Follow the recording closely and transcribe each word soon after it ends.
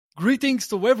Greetings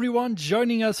to everyone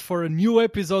joining us for a new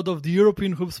episode of the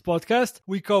European Hoops podcast.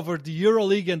 We cover the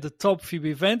Euroleague and the top FIBA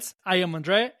events. I am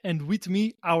Andre, and with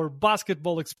me, our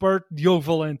basketball expert, Diogo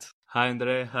Valente. Hi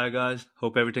Andre, hi guys.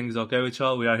 Hope everything is okay with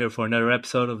y'all. We are here for another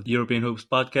episode of the European Hoops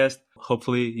podcast.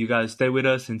 Hopefully you guys stay with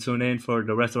us and tune in for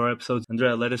the rest of our episodes.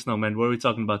 Andre, let us know, man. What are we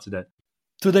talking about today?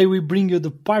 Today we bring you the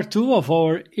part 2 of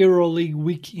our Euroleague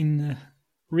week in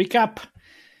recap.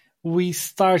 We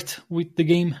start with the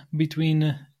game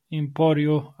between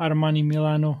Emporio, Armani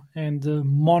Milano and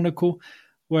Monaco,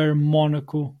 where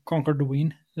Monaco conquered the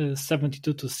win,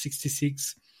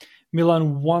 72-66.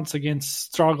 Milan once again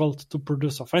struggled to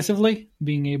produce offensively,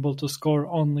 being able to score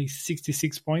only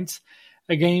 66 points.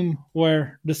 A game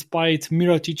where, despite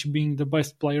Mirotic being the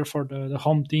best player for the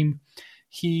home team,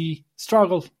 he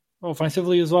struggled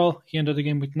offensively as well. He ended the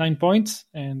game with 9 points,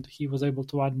 and he was able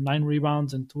to add 9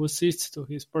 rebounds and 2 assists to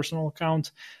his personal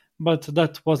account. But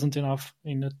that wasn't enough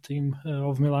in a team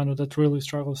of Milano that really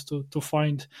struggles to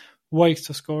find ways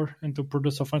to score and to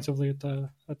produce offensively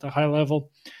at a high level.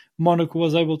 Monaco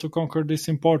was able to conquer this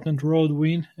important road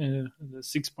win, the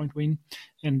 6-point win,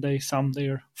 and they summed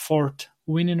their 4th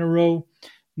win in a row.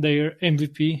 Their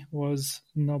MVP was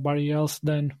nobody else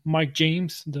than Mike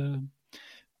James,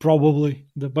 probably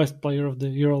the best player of the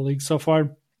Euroleague so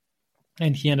far.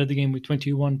 And he ended the game with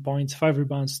 21 points, 5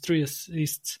 rebounds, 3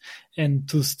 assists, and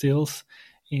 2 steals,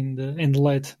 and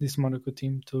led this Monaco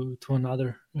team to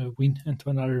another win and to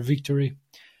another victory.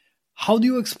 How do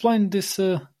you explain this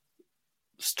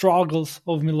struggles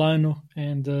of Milano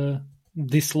and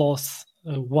this loss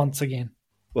once again?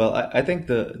 Well, I think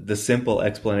the simple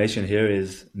explanation here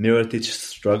is Mirotic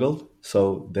struggled,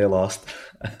 so they lost.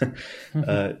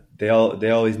 They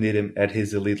always need him at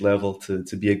his elite level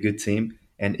to be a good team.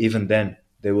 And even then,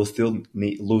 they will still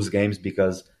lose games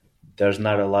because there's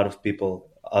not a lot of people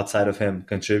outside of him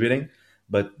contributing.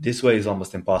 But this way is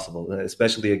almost impossible,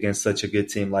 especially against such a good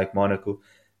team like Monaco.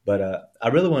 But I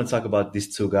really want to talk about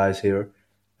these two guys here.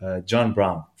 John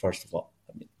Brown, first of all.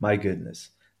 I mean, my goodness.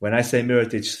 When I say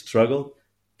Mirotic struggled,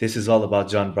 this is all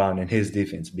about John Brown and his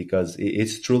defense because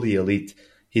it's truly elite.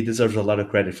 He deserves a lot of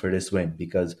credit for this win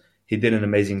because he did an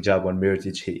amazing job on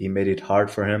Mirotic. He made it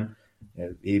hard for him.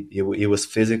 He was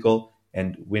physical,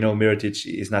 and we know Mirotic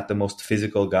is not the most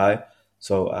physical guy.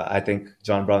 So I think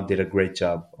John Brown did a great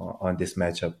job on this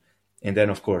matchup. And then,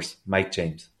 of course, Mike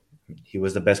James. He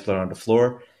was the best player on the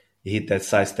floor. He hit that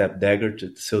sidestep dagger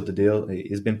to seal the deal.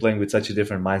 He's been playing with such a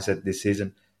different mindset this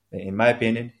season. In my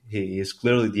opinion, he is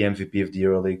clearly the MVP of the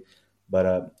Euroleague.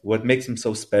 But what makes him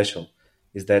so special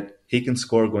is that he can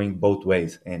score going both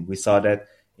ways. And we saw that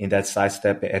in that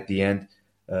sidestep at the end.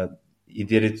 He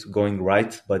did it going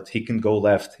right, but he can go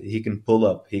left. He can pull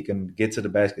up. He can get to the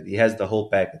basket. He has the whole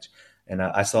package. And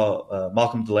I saw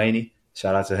Malcolm Delaney,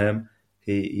 shout out to him.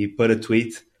 He put a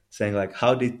tweet saying, like,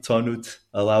 how did Tonut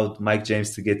allow Mike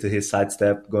James to get to his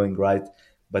sidestep going right?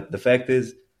 But the fact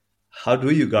is, how do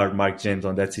you guard Mike James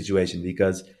on that situation?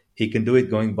 Because he can do it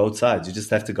going both sides. You just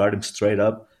have to guard him straight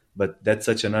up. But that's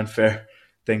such an unfair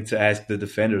thing to ask the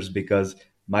defenders because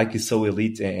Mike is so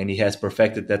elite and he has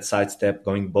perfected that sidestep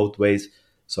going both ways.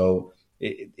 So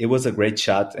it was a great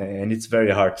shot, and it's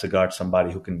very hard to guard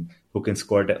somebody who can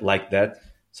score that like that.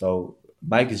 So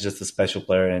Mike is just a special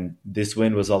player, and this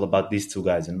win was all about these two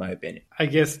guys, in my opinion. I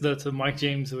guess that Mike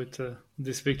James, with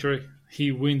this victory,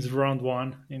 he wins round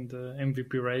 1 in the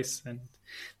MVP race. And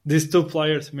these two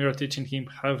players, Mirotic and him,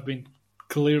 have been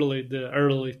clearly the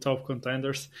early top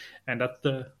contenders. And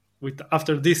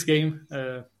after this game,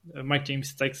 Mike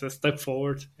James takes a step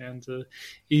forward and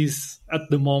is at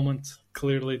the moment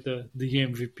clearly the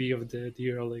MVP of the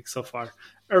Euroleague so far.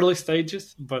 Early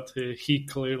stages, but he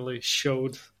clearly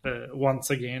showed once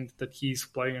again that he's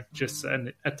playing just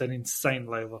at an insane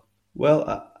level.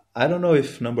 Well, I don't know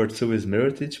if number 2 is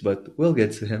Mirotic, but we'll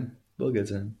get to him.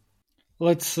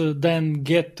 Let's then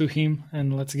get to him,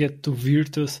 and let's get to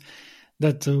Virtus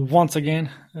that once again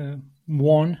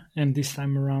won, and this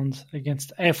time around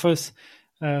against Efes.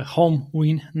 Home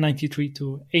win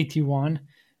 93-81,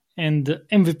 and the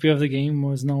MVP of the game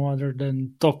was no other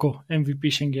than Toko MVP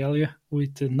Shengelia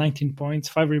with 19 points,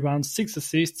 5 rebounds, 6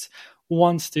 assists,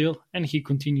 1 steal, and he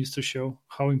continues to show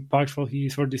how impactful he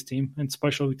is for this team, and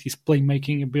especially with his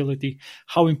playmaking ability,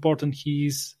 how important he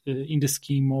is in the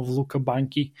scheme of Luka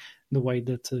Banki, the way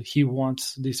that he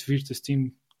wants this Virtus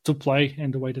team to play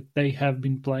and the way that they have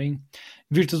been playing.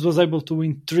 Virtus was able to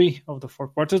win 3 of the 4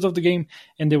 quarters of the game,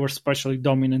 and they were especially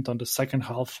dominant on the second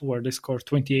half, where they scored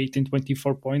 28 and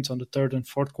 24 points on the third and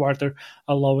fourth quarter,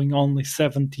 allowing only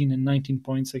 17 and 19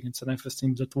 points against an Efes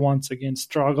team that once again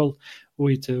struggled,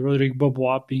 with Rodrigue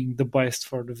Bobois being the best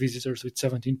for the visitors with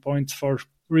 17 points. For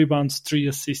rebounds, 3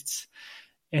 assists,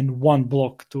 and 1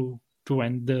 block to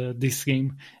end this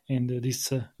game and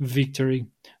this victory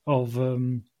of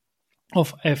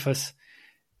Efes.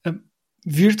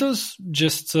 Virtus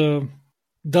just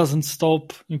doesn't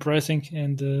stop impressing,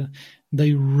 and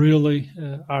they really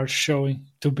are showing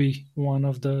to be one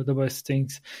of the best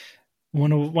things,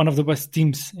 one of the best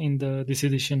teams in this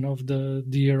edition of the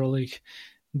Euroleague.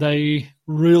 They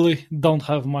really don't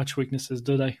have much weaknesses,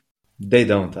 do they? They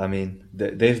don't. I mean,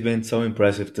 they've been so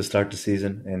impressive to start the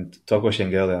season. And Toko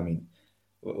Şengeli, I mean,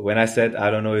 when I said I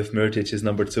don't know if Mirotic is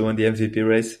number 2 in the MVP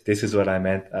race, this is what I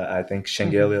meant. I think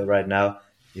Şengeli right now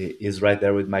is right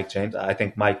there with Mike James. I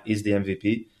think Mike is the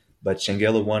MVP, but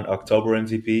Şengeli won October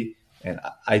MVP, and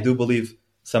I do believe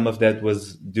some of that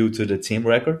was due to the team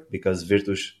record because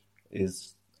Virtus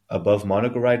is above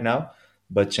Monaco right now,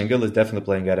 but Şengeli is definitely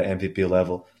playing at an MVP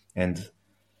level, and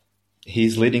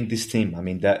he's leading this team. I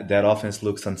mean, that offense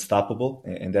looks unstoppable,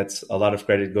 and that's a lot of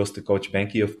credit goes to Coach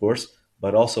Benki, of course,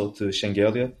 but also to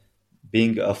Şengeli.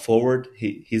 Being a forward,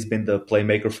 he's been the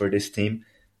playmaker for this team.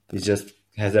 He just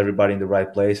has everybody in the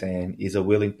right place, and he's a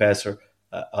willing passer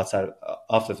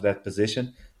off of that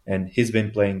position. And he's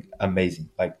been playing amazing.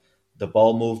 Like the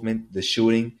ball movement, the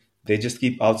shooting, they just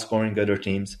keep outscoring other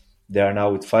teams. They are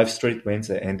now with 5 straight wins,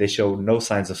 and they show no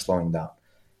signs of slowing down.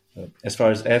 As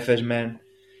far as Efes, man,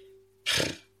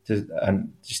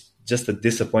 just a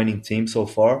disappointing team so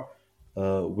far.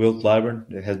 Will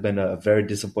Clyburn has been a very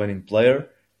disappointing player.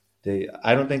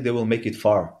 I don't think they will make it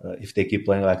far if they keep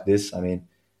playing like this. I mean,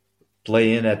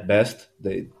 play in at best.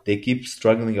 They keep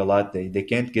struggling a lot. They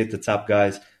can't get the top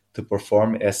guys to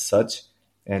perform as such,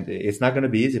 and it's not going to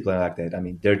be easy playing like that. I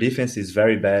mean, their defense is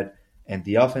very bad, and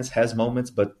the offense has moments,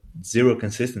 but zero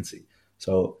consistency.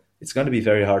 So it's going to be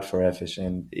very hard for Efes,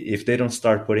 and if they don't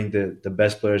start putting the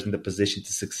best players in the position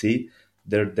to succeed,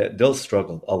 they'll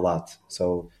struggle a lot.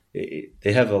 So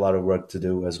they have a lot of work to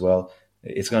do as well.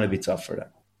 It's going to be tough for them.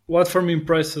 What for me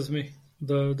impresses me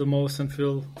the most, and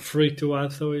feel free to add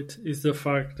to it, is the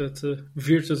fact that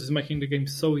Virtus is making the game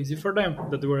so easy for them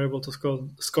that they were able to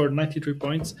score 93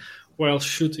 points while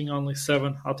shooting only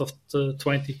 7 out of the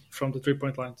 20 from the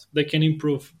 3-point lines. They can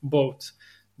improve both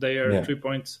their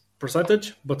 3-point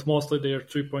percentage, but mostly their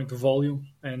 3-point volume,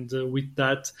 and with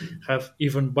that have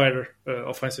even better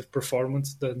offensive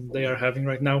performance than they are having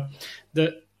right now.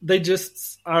 They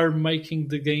just are making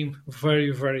the game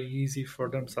very, very easy for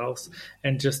themselves,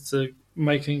 and just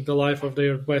making the life of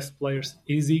their best players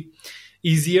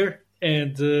easier.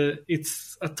 And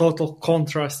it's a total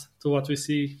contrast to what we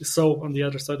see on the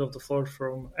other side of the floor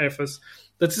from Efes.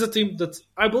 That is a team that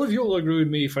I believe you will agree with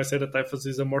me if I say that Efes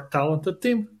is a more talented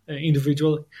team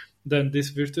individually than this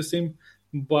Virtus team.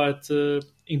 But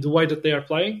in the way that they are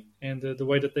playing and the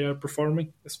way that they are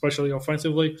performing, especially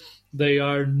offensively, they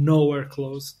are nowhere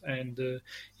close. And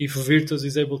if Virtus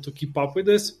is able to keep up with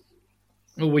this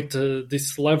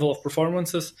level of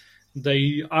performances,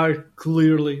 they are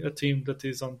clearly a team that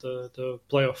is on the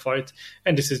playoff fight.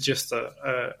 And this is just an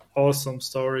awesome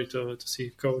story to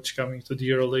see Coach coming to the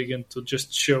Euroleague and to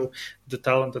just show the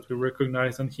talent that we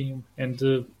recognize in him,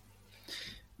 and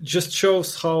just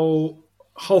shows how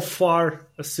far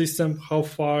a system, how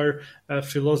far a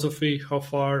philosophy, how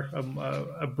far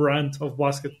a brand of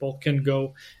basketball can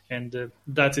go. And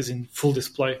that is in full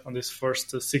display on this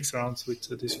first 6 rounds with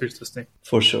this Virtus team.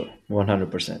 For sure,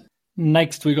 100%.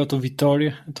 Next, we go to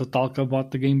Vitória to talk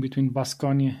about the game between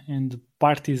Baskonia and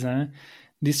Partizan.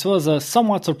 This was a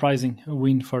somewhat surprising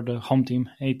win for the home team,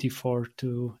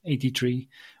 84-83,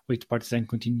 with Partizan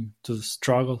continuing to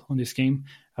struggle on this game.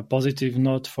 A positive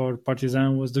note for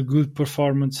Partizan was the good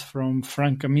performance from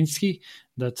Frank Kamiński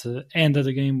that ended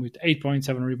the game with 8 points,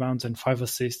 7 rebounds, and 5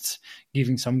 assists,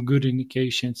 giving some good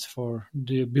indications for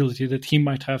the ability that he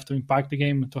might have to impact the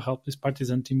game and to help this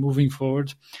Partizan team moving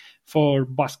forward. For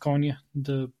Baskonia,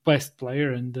 the best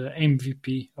player and the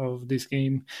MVP of this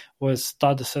game was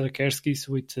Tadas Sadakerskis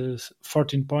with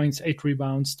 14 points, 8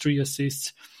 rebounds, 3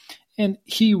 assists. And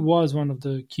he was one of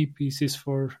the key pieces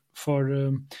for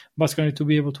Baskonia to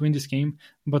be able to win this game.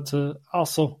 But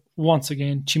also, once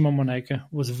again, Chima Moneka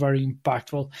was very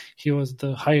impactful. He was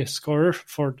the highest scorer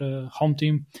for the home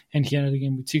team, and he ended the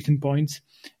game with 16 points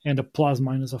and a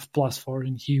plus-minus of +4.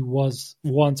 And he was,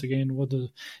 once again, one of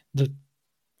the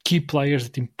key players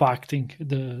that impacting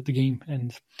the game,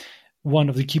 and one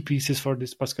of the key pieces for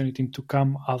this Baskonia team to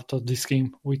come out of this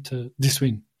game with this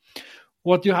win.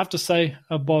 What do you have to say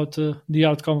about the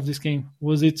outcome of this game?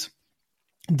 Was it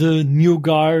the new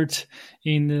guard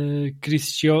in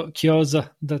Chris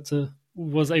Chioza that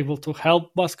was able to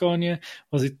help Baskonia?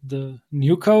 Was it the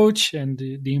new coach and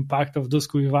the impact of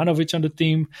Dusko Ivanovic on the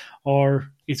team,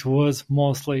 or it was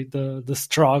mostly the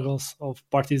struggles of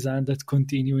Partizan that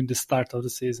continue in the start of the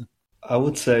season? I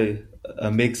would say a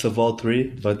mix of all three,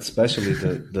 but especially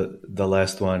the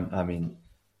last one. I mean,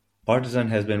 Partizan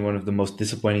has been one of the most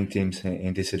disappointing teams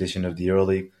in this edition of the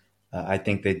EuroLeague. I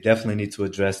think they definitely need to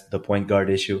address the point guard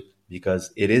issue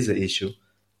because it is an issue.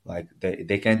 Like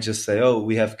they can't just say, "Oh,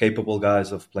 we have capable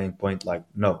guys of playing point." Like,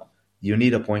 no, you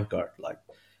need a point guard. Like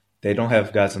they don't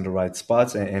have guys in the right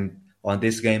spots. And on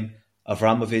this game,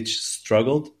 Avramovic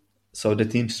struggled, so the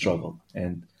team struggled.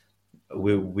 And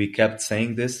we kept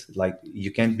saying this, like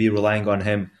you can't be relying on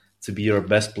him to be your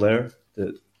best player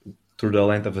through the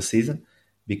length of a season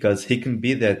because he can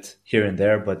be that here and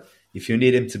there, but if you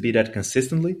need him to be that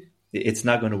consistently, it's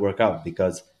not going to work out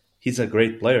because he's a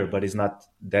great player, but he's not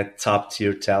that top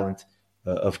tier talent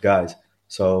of guys.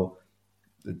 So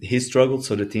he struggled,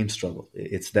 so the team struggled.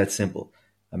 It's that simple.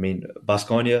 I mean,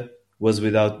 Baskonia was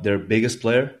without their biggest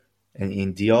player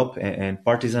in Diop, and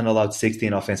Partizan allowed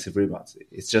 16 offensive rebounds.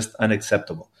 It's just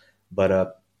unacceptable.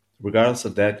 But regardless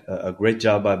of that, a great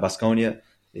job by Baskonia.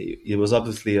 It was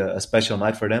obviously a special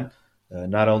night for them.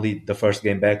 Not only the first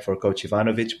game back for Coach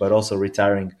Ivanovic, but also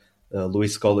retiring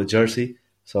Luis Scola jersey.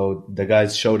 So the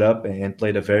guys showed up and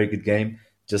played a very good game.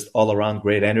 Just all around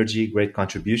great energy, great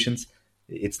contributions.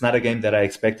 It's not a game that I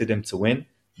expected them to win,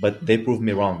 but they proved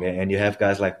me wrong. And you have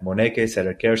guys like Moneke,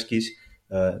 Sederkerskis,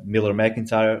 Miller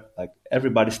McIntyre, like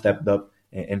everybody stepped up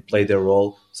and played their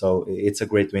role. So it's a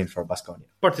great win for Baskonia.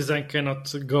 Partizan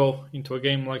cannot go into a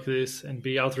game like this and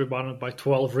be out-rebounded by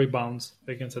 12 rebounds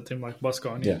against a team like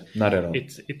Baskonia. Yeah, not at all.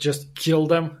 It just killed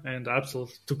them and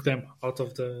absolutely took them out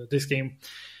of this game.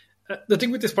 The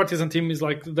thing with this Partizan team is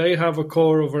like they have a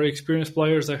core of very experienced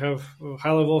players. They have a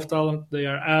high level of talent. They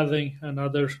are adding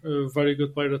another very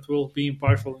good player that will be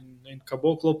impactful in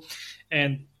Caboclo.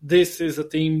 And this is a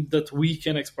team that we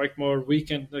can expect more. We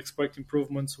can expect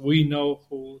improvements. We know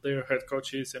who their head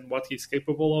coach is and what he's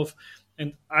capable of.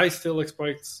 And I fully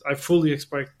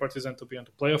expect Partizan to be on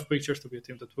the playoff pictures, to be a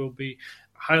team that will be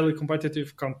highly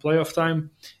competitive come playoff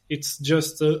time. It's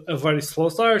just a very slow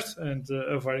start and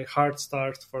a very hard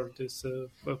start for this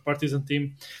Partizan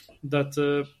team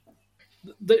that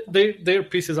their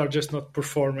pieces are just not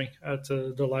performing at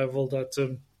the level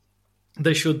that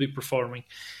they should be performing.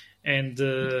 And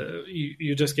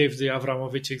you just gave the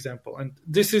Avramovic example. And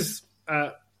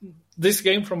this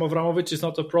game from Avramovic is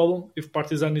not a problem if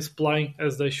Partizan is playing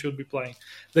as they should be playing.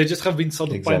 They just have been so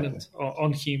dependent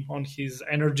on him, on his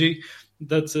energy,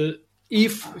 that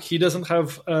if he doesn't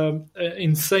have an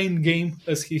insane game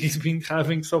as he's been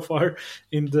having so far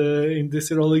in this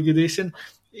EuroLeague edition,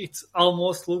 it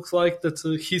almost looks like that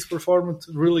his performance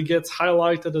really gets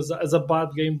highlighted as a bad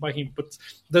game by him. But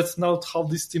that's not how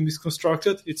this team is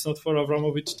constructed. It's not for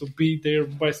Avramovic to be their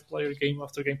best player game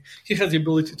after game. He has the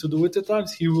ability to do it at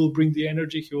times. He will bring the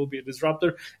energy. He will be a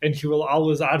disruptor, and he will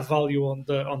always add value on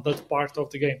that part of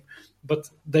the game. But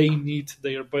they need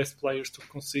their best players to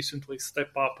consistently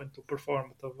step up and to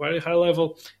perform at a very high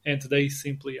level, and they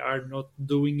simply are not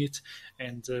doing it.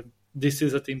 And this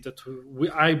is a team that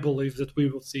I believe that we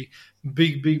will see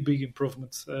big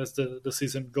improvements as the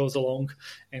season goes along.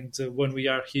 And when we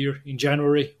are here in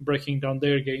January breaking down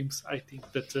their games, I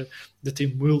think that the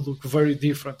team will look very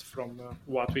different from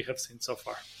what we have seen so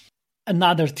far.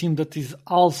 Another team that is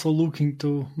also looking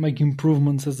to make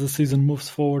improvements as the season moves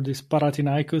forward is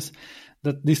Panathinaikos,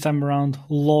 that this time around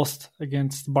lost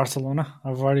against Barcelona,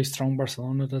 a very strong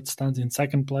Barcelona that stands in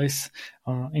second place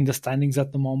in the standings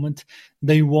at the moment.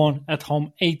 They won at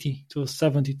home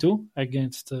 80-72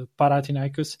 against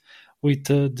Panathinaikos, with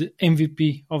the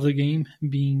MVP of the game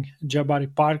being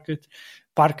Jabari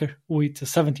Parker with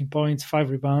 17 points, 5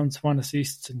 rebounds, 1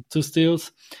 assist and 2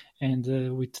 steals, and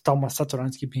with Tomas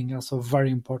Satoransky being also a very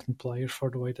important player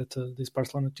for the way that this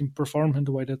Barcelona team performed and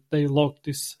the way that they locked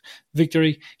this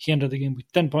victory. He ended the game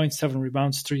with 10 points, 7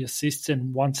 rebounds, 3 assists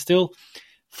and 1 steal.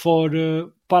 For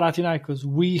Panathinaikos,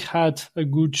 we had a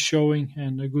good showing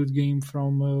and a good game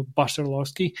from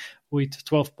Basarlovsky with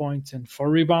 12 points and 4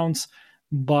 rebounds.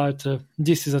 But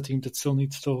this is a team that still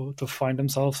needs to find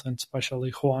themselves, and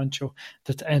especially Juancho,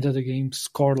 that ended the game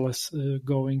scoreless,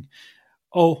 going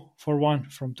 0 for 1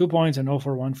 from 2 points and 0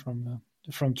 for 1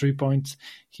 from 3 points.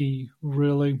 He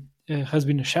really has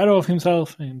been a shadow of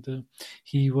himself, and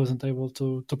he wasn't able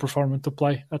to perform and to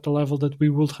play at the level that we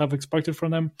would have expected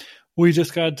from them. We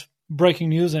just got breaking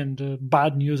news and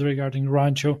bad news regarding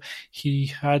Juancho. He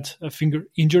had a finger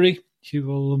injury. He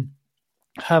will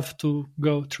have to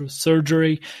go through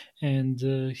surgery, and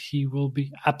he will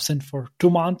be absent for 2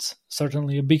 months.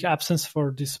 Certainly a big absence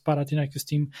for this Panathinaikos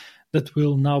team that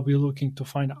will now be looking to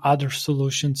find other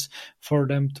solutions for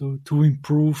them to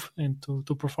improve and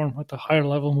to perform at a higher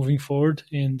level moving forward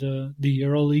in the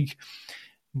Euroleague.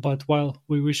 But while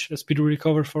we wish a speedy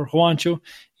recovery for Juancho,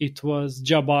 it was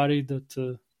Jabari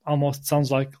that almost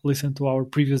sounds like listen to our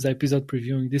previous episode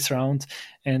previewing this round,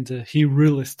 and he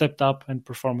really stepped up and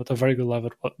performed at a very good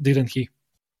level, didn't he?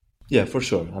 Yeah, for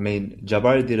sure. I mean,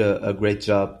 Jabari did a great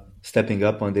job stepping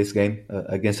up on this game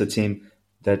against a team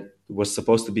that was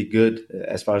supposed to be good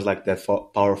as far as like that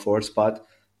power forward spot,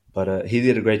 but he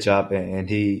did a great job and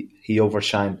he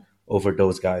overshined over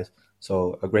those guys.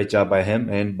 So a great job by him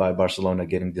and by Barcelona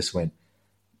getting this win.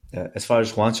 As far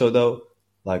as Juancho though,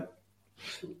 like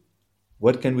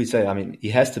what can we say? I mean, he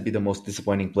has to be the most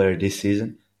disappointing player this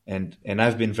season, and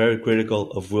I've been very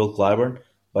critical of Will Clyburn,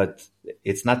 but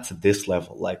it's not to this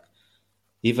level. Like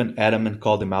even Edelman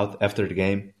called him out after the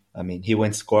game. I mean, he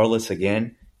went scoreless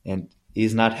again, and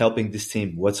he's not helping this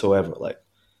team whatsoever. Like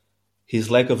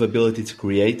his lack of ability to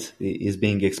create is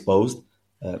being exposed.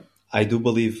 Uh, I do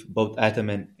believe both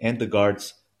Ataman and the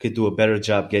guards could do a better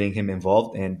job getting him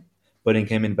involved and putting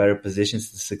him in better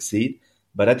positions to succeed.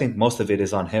 But I think most of it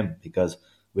is on him because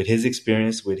with his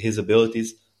experience, with his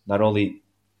abilities, not only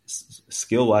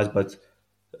skill wise, but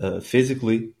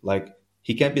physically, like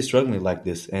he can't be struggling like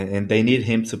this. And they need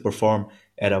him to perform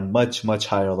at a much, much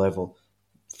higher level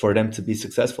for them to be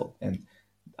successful. And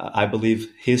I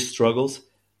believe his struggles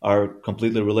are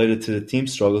completely related to the team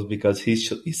struggles because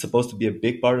he's supposed to be a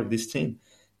big part of this team.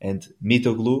 And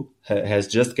Mitoglu has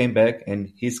just came back,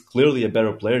 and he's clearly a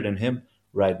better player than him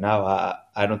right now.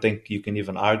 I don't think you can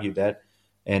even argue that.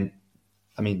 And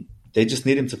I mean, they just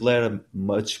need him to play at a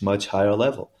much, much higher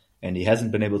level. And he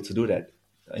hasn't been able to do that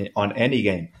on any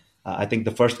game. I think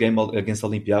the first game against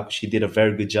Olympiacos, he did a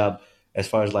very good job as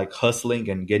far as like hustling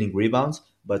and getting rebounds.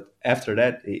 But after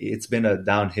that, it's been a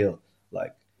downhill.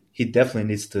 Like he definitely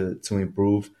needs to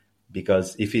improve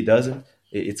because if he doesn't,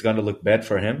 it's going to look bad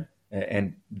for him.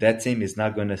 And that team is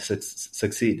not going to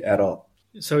succeed at all.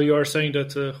 So you are saying that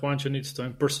Juancho needs to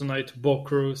impersonate Bo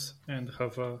Cruz and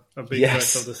have a big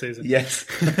rest of the season? Yes,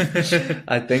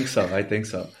 I think so. I think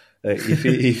so.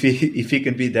 If he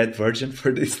can be that virgin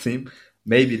for this team,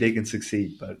 maybe they can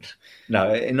succeed. But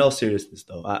no, in all seriousness,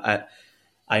 though,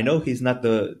 I know he's not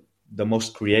the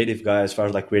most creative guy as far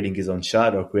as like creating his own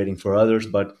shot or creating for others,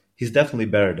 but he's definitely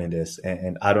better than this.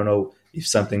 And I don't know if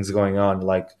something's going on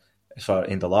like as far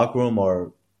in the locker room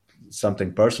or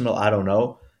something personal. I don't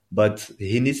know, but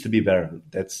he needs to be better.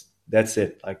 That's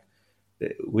it. Like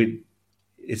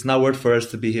it's not worth for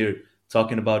us to be here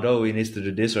talking about he needs to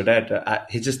do this or that.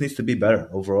 He just needs to be better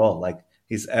overall. Like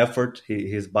his effort,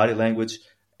 his body language,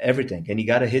 everything, and he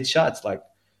got to hit shots. Like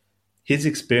his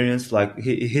experience, like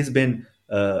he's been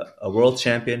a world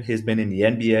champion. He's been in the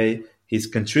NBA. He's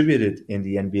contributed in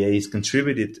the NBA. He's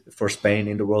contributed for Spain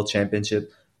in the World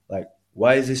Championship. Like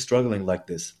why is he struggling like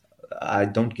this? I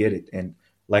don't get it. And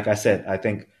like I said, I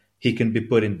think he can be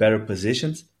put in better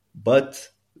positions, but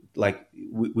like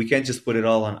we can't just put it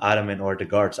all on Ataman or the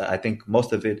guards. I think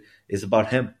most of it is about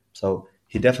him. So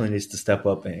he definitely needs to step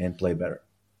up and play better.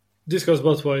 This goes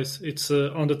both ways. It's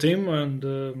on the team and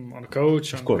on the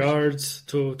coach, on the guards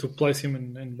to place him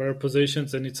in better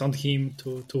positions, and it's on him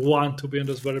to want to be in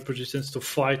those better positions, to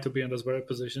fight to be in those better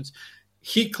positions.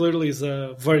 He clearly is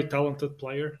a very talented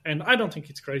player, and I don't think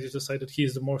it's crazy to say that he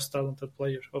is the most talented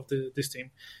player of this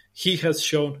team. He has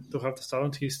shown to have the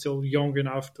talent. He's still young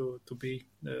enough to be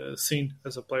seen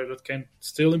as a player that can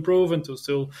still improve and to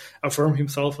still affirm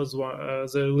himself as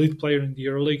a lead player in the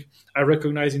Euroleague. I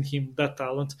recognize in him that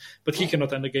talent, but he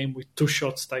cannot end the game with 2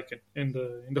 shots taken in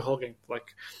the whole game.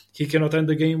 Like he cannot end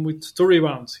the game with 2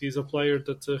 rebounds. He's a player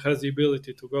that has the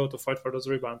ability to go to fight for those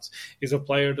rebounds. He's a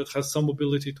player that has some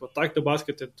ability to attack the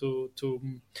basket and to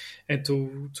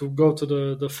go to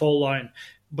the foul line.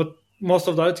 But most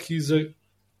of that, he's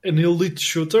an elite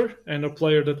shooter and a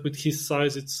player that with his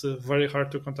size it's very hard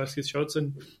to contest his shots,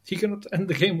 and he cannot end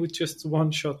the game with just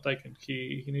 1 shot taken.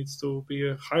 He needs to be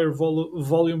a higher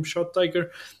volume shot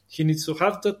taker. He needs to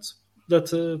have that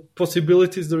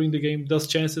possibilities during the game, those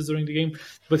chances during the game,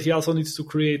 but he also needs to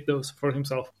create those for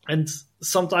himself. And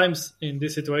sometimes in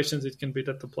these situations it can be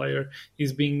that the player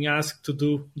is being asked to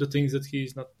do the things that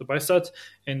he's not the best at,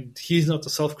 and he's not a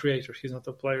self-creator. He's not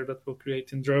a player that will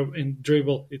create in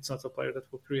dribble. It's not a player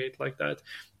that will create like that,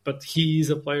 but he is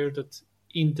a player that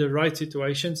in the right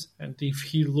situations, and if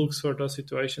he looks for those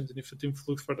situations, and if the team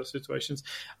looks for those situations,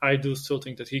 I do still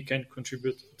think that he can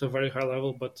contribute at a very high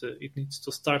level, but it needs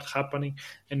to start happening,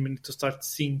 and we need to start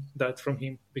seeing that from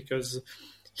him, because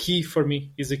he, for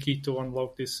me, is the key to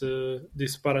unlock this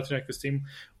Panathinaikos team.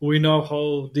 We know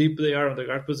how deep they are on the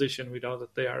guard position. We know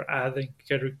that they are adding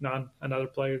Kendrick Nunn, another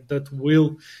player that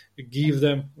will give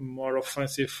them more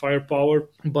offensive firepower.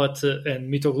 But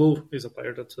and Mitoglu is a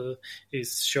player that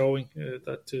is showing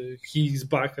that he's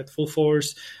back at full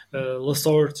force.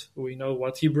 Lasort, we know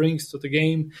what he brings to the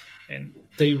game, and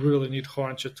they really need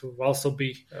Juancho to also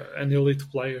be an elite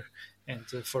player, and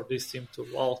for this team to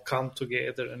all come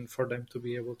together, and for them to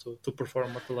be able to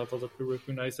perform at the level that we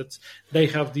recognize that they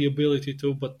have the ability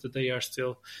to, but they are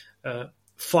still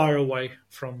far away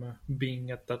from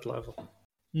being at that level.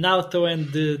 Now, to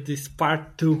end this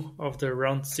part 2 of the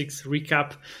round 6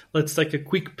 recap, let's take a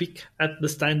quick peek at the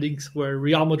standings, where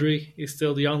Real Madrid is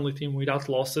still the only team without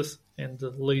losses and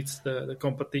leads the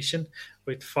competition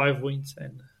with 5 wins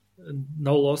and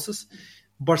no losses.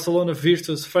 Barcelona,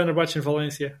 Virtus, Fenerbahce, and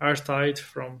Valencia are tied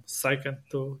from second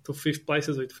to fifth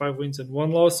places with 5 wins and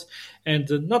 1 loss. And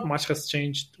not much has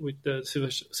changed with the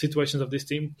situations of this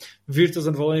team. Virtus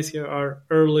and Valencia are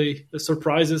early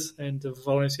surprises, and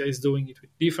Valencia is doing it with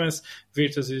defense.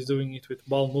 Virtus is doing it with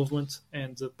ball movement,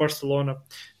 and Barcelona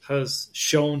has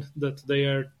shown that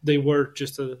they were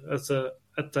just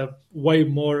at a way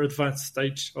more advanced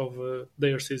stage of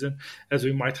their season, as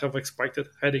we might have expected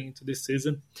heading into this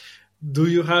season. Do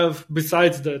you have,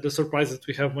 besides the surprises that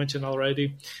we have mentioned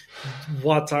already,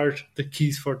 what are the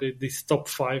keys for this top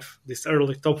 5, this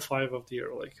early top 5 of the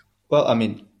Euroleague? Well, I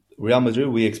mean, Real Madrid,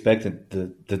 we expected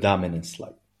the dominance,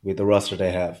 like with the roster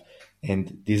they have.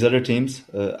 And these other teams,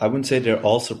 I wouldn't say they're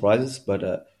all surprises,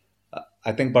 but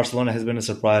I think Barcelona has been a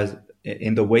surprise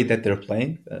in the way that they're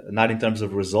playing, not in terms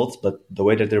of results, but the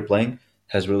way that they're playing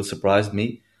has really surprised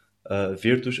me.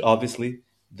 Virtus, obviously,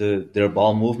 their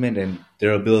ball movement and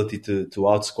their ability to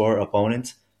outscore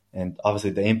opponents, and obviously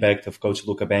the impact of Coach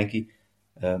Luka Banki.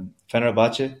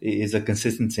 Fenerbahce is a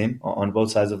consistent team on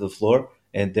both sides of the floor,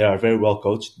 and they are very well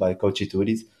coached by Coach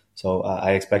Ituris. So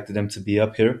I expected them to be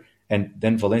up here. And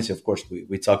then Valencia, of course,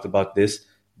 we talked about this,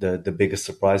 the biggest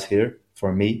surprise here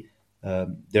for me.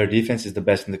 Their defense is the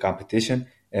best in the competition,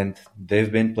 and they've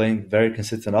been playing very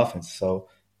consistent offense. So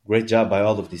great job by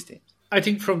all of these teams. I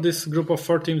think from this group of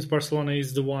 4 teams, Barcelona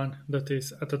is the one that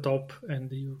is at the top, and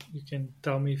you can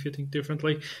tell me if you think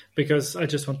differently, because I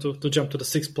just want to jump to the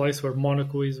 6th place, where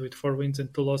Monaco is with 4 wins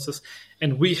and 2 losses,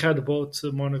 and we had both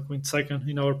Monaco in second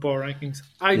in our power rankings.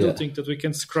 I do think that we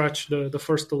can scratch the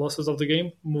first 2 losses of the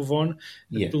game, move on,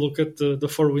 and to look at the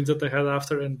 4 wins that they had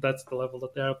after, and that's the level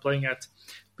that they are playing at.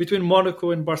 Between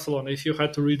Monaco and Barcelona, if you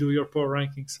had to redo your power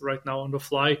rankings right now on the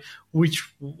fly,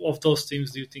 which of those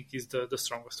teams do you think is the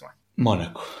strongest one?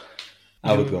 Monaco.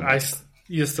 I would go Monaco.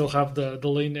 You still have the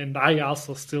lean, and I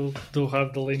also still do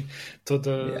have the lean to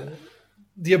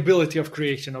the ability of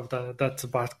creation of that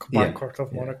backcourt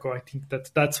of Monaco. I think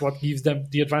that's what gives them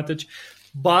the advantage.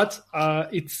 But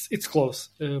it's close.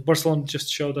 Barcelona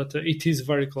just showed that it is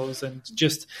very close, and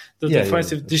just the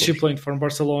defensive discipline from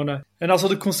Barcelona, and also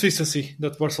the consistency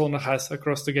that Barcelona has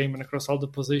across the game and across all the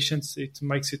positions, it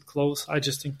makes it close. I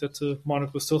just think that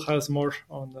Monaco still has more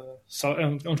on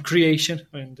creation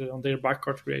and on their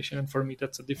backcourt creation, and for me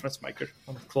that's a difference maker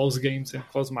on close games and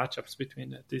close matchups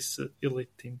between these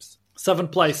elite teams.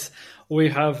 7th place, we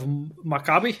have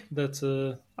Maccabi,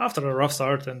 that after a rough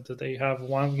start, and they have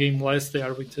 1 game less, they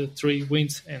are with 3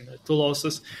 wins and 2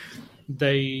 losses.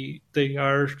 They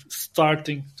are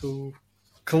starting to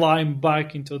climb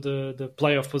back into the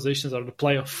playoff positions, or the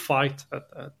playoff fight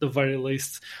at the very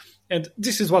least. And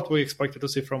this is what we expected to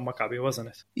see from Maccabi, wasn't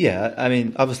it? Yeah, I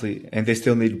mean, obviously, and they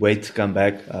still need Wade to come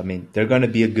back. I mean, they're going to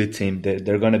be a good team.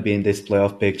 They're going to be in this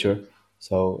playoff picture.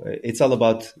 So it's all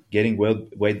about getting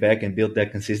Wade back and build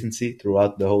that consistency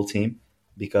throughout the whole team,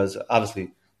 because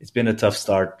obviously it's been a tough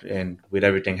start, and with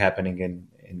everything happening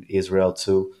in Israel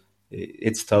too,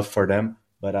 it's tough for them.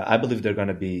 But I believe they're going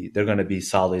to be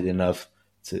solid enough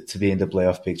to be in the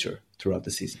playoff picture throughout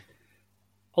the season.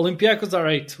 Olympiacos are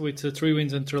 8 with 3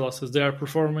 wins and 3 losses. They are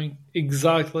performing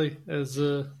exactly as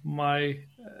I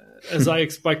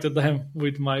expected them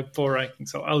with my power ranking.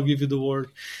 So I'll give you the word.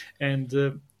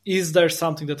 And is there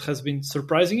something that has been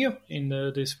surprising you in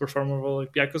this performance of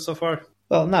Olympiacos so far?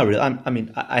 Well, not really.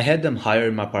 I had them higher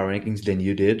in my power rankings than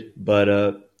you did, but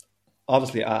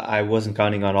obviously I wasn't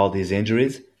counting on all these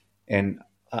injuries, and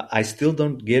I still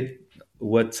don't get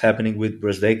what's happening with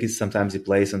Brazdeikis. Sometimes he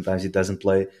plays, sometimes he doesn't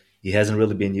play. He hasn't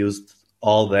really been used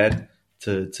all that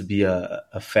to be a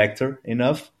factor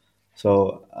enough.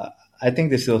 So I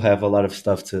think they still have a lot of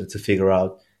stuff to figure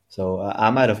out. So I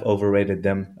might have overrated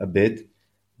them a bit,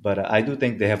 but I do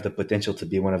think they have the potential to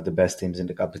be one of the best teams in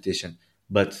the competition.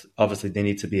 But obviously, they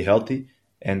need to be healthy,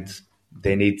 and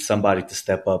they need somebody to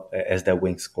step up as their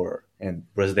wing scorer. And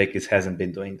Brazdakis hasn't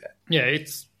been doing that. Yeah, it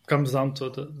comes down to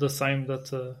the same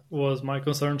that was my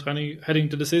concern heading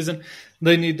to the season.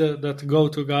 They need that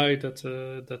go-to guy,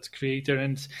 that creator,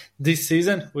 and this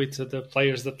season with the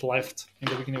players that left in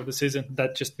the beginning of the season,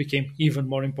 that just became even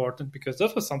more important, because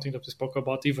that was something that we spoke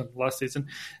about even last season.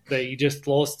 They just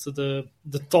lost the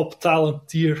top talent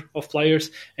tier of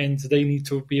players, and they need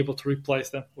to be able to replace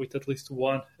them with at least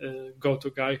one go-to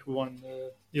guy, one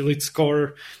elite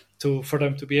scorer, for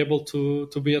them to be able to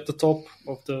be at the top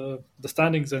of the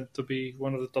standings and to be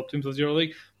one of the top teams of the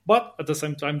Euroleague. But at the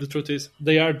same time, the truth is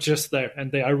they are just there,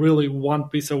 and they are really one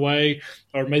piece away,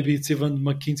 or maybe it's even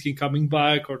McKinsey coming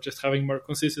back, or just having more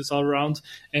consistency all around.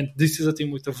 And this is a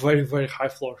team with a very, very high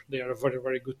floor. They are a very,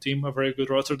 very good team, a very good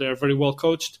roster. They are very well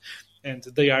coached, and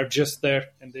they are just there,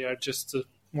 and they are just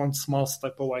one small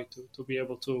step away to be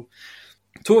able to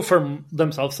affirm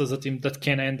themselves as a team that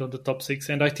can end on the top six.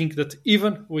 And I think that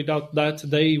even without that,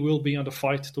 they will be on the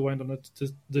fight to end on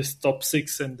this top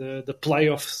six and the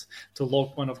playoffs, to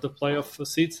lock one of the playoff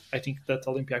seats. I think that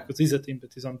Olympiacos is a team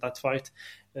that is on that fight.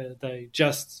 They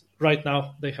just, right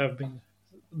now,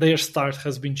 their start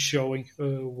has been showing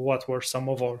what were some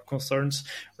of our concerns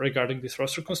regarding this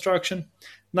roster construction.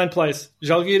 9th place,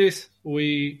 Žalgiris.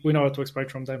 We know what to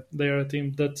expect from them. They are a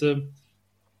team that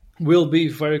will be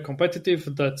very competitive,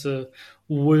 that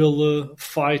will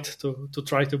fight to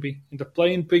try to be in the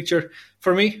play-in picture.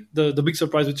 For me, the big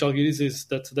surprise with Žalgiris is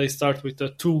that they start with a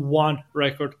 2-1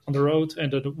 record on the road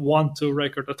and a 1-2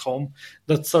 record at home.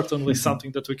 That's certainly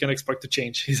something that we can expect to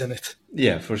change, isn't it?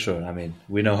 Yeah, for sure. I mean,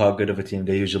 we know how good of a team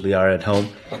they usually are at home.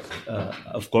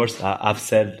 Of course, I've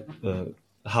said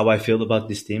how I feel about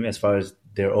this team as far as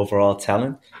their overall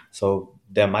talent. So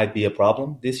there might be a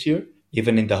problem this year,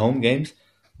 even in the home games.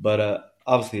 But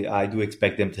obviously, I do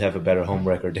expect them to have a better home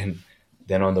record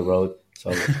than on the road.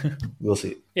 So we'll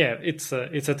see. Yeah, it's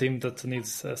a team that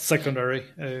needs a secondary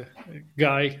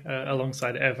guy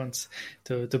alongside Evans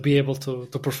to be able to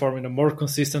perform in a more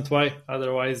consistent way.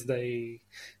 Otherwise, they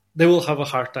will have a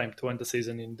hard time to end the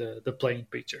season in the playing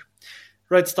picture.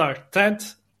 Red Star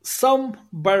 10th. Some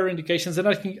better indications, and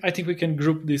I think we can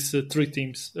group these three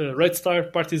teams: Red Star,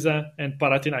 Partizan, and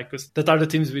Panathinaikos. That are the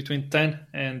teams between 10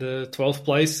 and 12th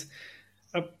place.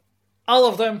 All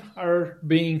of them are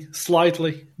being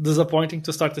slightly disappointing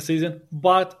to start the season,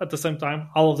 but at the same time,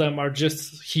 all of them are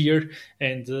just here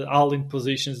and all in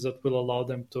positions that will allow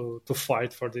them to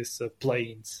fight for these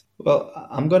play-ins. Well,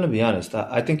 I'm going to be honest.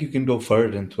 I think you can go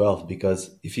further than 12, because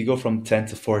if you go from 10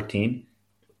 to 14,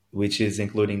 which is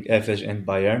including Efes and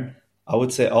Bayern, I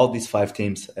would say all these five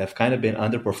teams have kind of been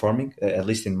underperforming, at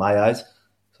least in my eyes.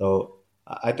 So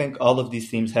I think all of these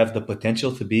teams have the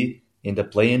potential to be in the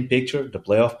play-in picture, the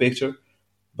playoff picture,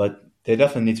 but they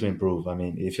definitely need to improve. I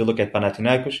mean, if you look at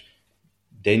Panathinaikos,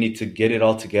 they need to get it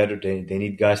all together. They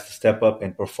need guys to step up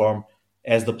and perform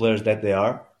as the players that they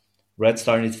are. Red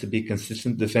Star needs to be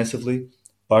consistent defensively.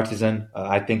 Partizan,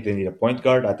 I think they need a point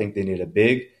guard. I think they need a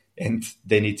big, and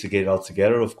they need to get it all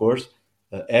together, of course.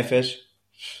 Efes,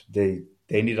 they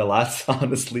need a lot,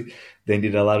 honestly. They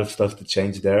need a lot of stuff to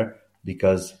change there,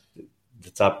 because the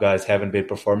top guys haven't been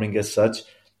performing as such.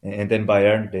 And then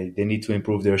Bayern, they need to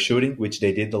improve their shooting, which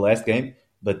they did the last game,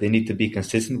 but they need to be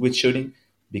consistent with shooting,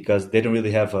 because they don't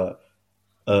really have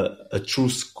a true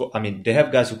score. I mean, they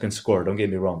have guys who can score, don't get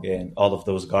me wrong, and all of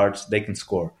those guards, they can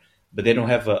score, but they don't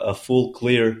have a full,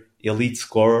 clear, elite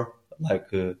scorer like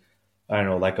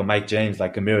like a Mike James,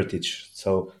 like a Mirotic.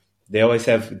 So they always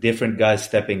have different guys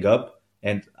stepping up,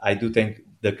 and I do think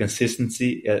the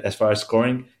consistency as far as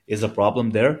scoring is a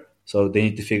problem there. So they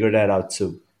need to figure that out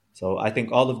too. So I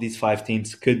think all of these five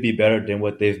teams could be better than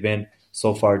what they've been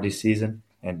so far this season,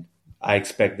 and I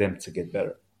expect them to get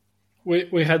better.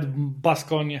 We had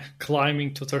Baskonia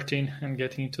climbing to 13 and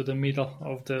getting into the middle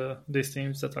of these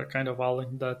teams that are kind of all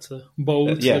in that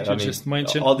boat that you just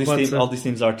mentioned. All these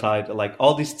teams are tied. Like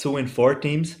all these 2 and 4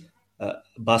 teams,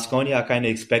 Baskonia, I kind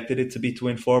of expected it to be 2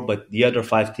 and 4, but the other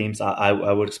 5 teams, I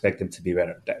would expect them to be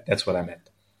better. That's what I meant.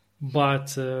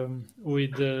 But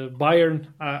with Bayern,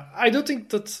 I do think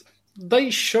that they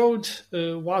showed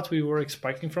what we were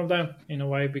expecting from them in a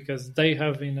way, because they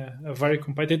have been a very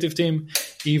competitive team,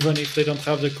 even if they don't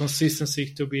have the consistency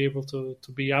to be able to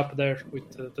be up there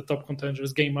with the top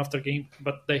contenders game after game.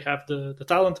 But they have the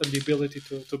talent and the ability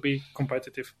to be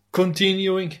competitive.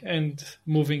 Continuing and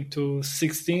moving to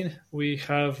 16, we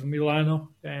have Milano,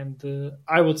 and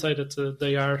I would say that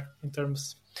they are, in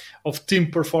terms of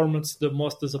team performance, the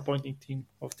most disappointing team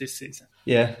of this season?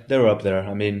 Yeah, they're up there.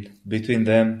 I mean, between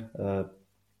them,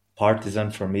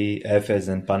 Partizan for me, Efes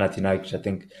and Panathinaikos, I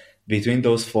think between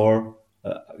those four,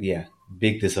 yeah,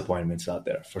 big disappointments out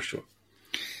there for sure.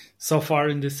 So far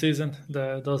in this season,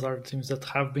 those are the teams that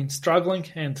have been struggling.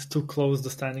 And to close the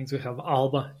standings, we have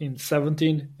Alba in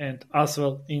 17 and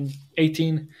Asvel in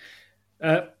 18.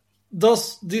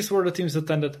 These were the teams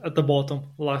that ended at the bottom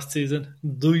last season.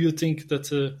 Do you think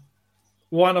that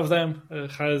one of them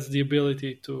has the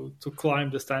ability to climb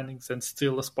the standings and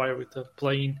still aspire with the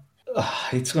play-in?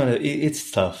 It's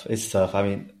tough. It's tough. I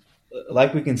mean,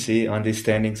 like we can see on these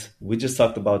standings, we just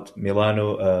talked about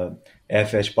Milano,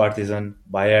 Efes, Partizan,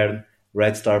 Bayern,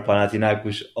 Red Star,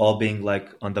 Panathinaikos, all being like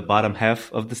on the bottom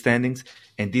half of the standings,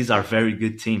 and these are very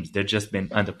good teams. They've just been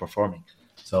underperforming,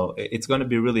 so it's going to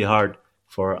be really hard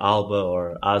for Alba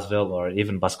or Asvel or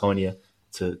even Baskonia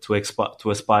to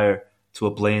aspire to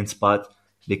a play-in spot,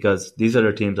 because these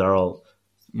other teams are all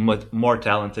much more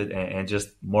talented and just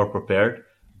more prepared.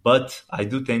 But I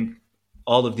do think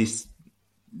all of these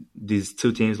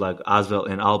two teams like Asvel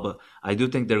and Alba, I do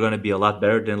think they're going to be a lot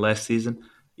better than last season,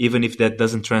 even if that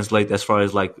doesn't translate as far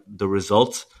as like the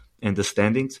results and the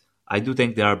standings. I do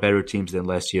think they are better teams than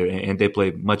last year, and they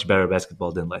play much better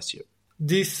basketball than last year.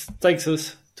 This takes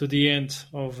us to the end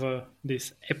of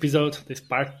this episode, this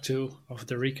part 2 of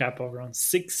the recap of round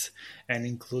 6, and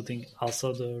including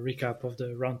also the recap of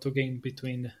the round 2 game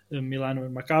between Milano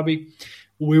and Maccabi.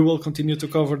 We will continue to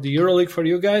cover the Euroleague for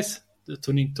you guys.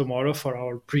 Tune in tomorrow for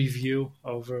our preview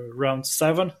of round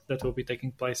 7 that will be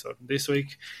taking place this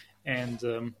week.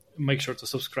 And make sure to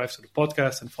subscribe to the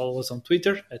podcast and follow us on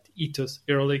Twitter at Ethos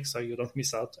Euroleague so you don't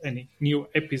miss out any new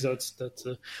episodes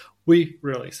that we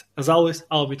release. As always,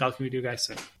 I'll be talking with you guys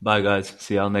soon. Bye, guys.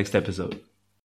 See you on next episode.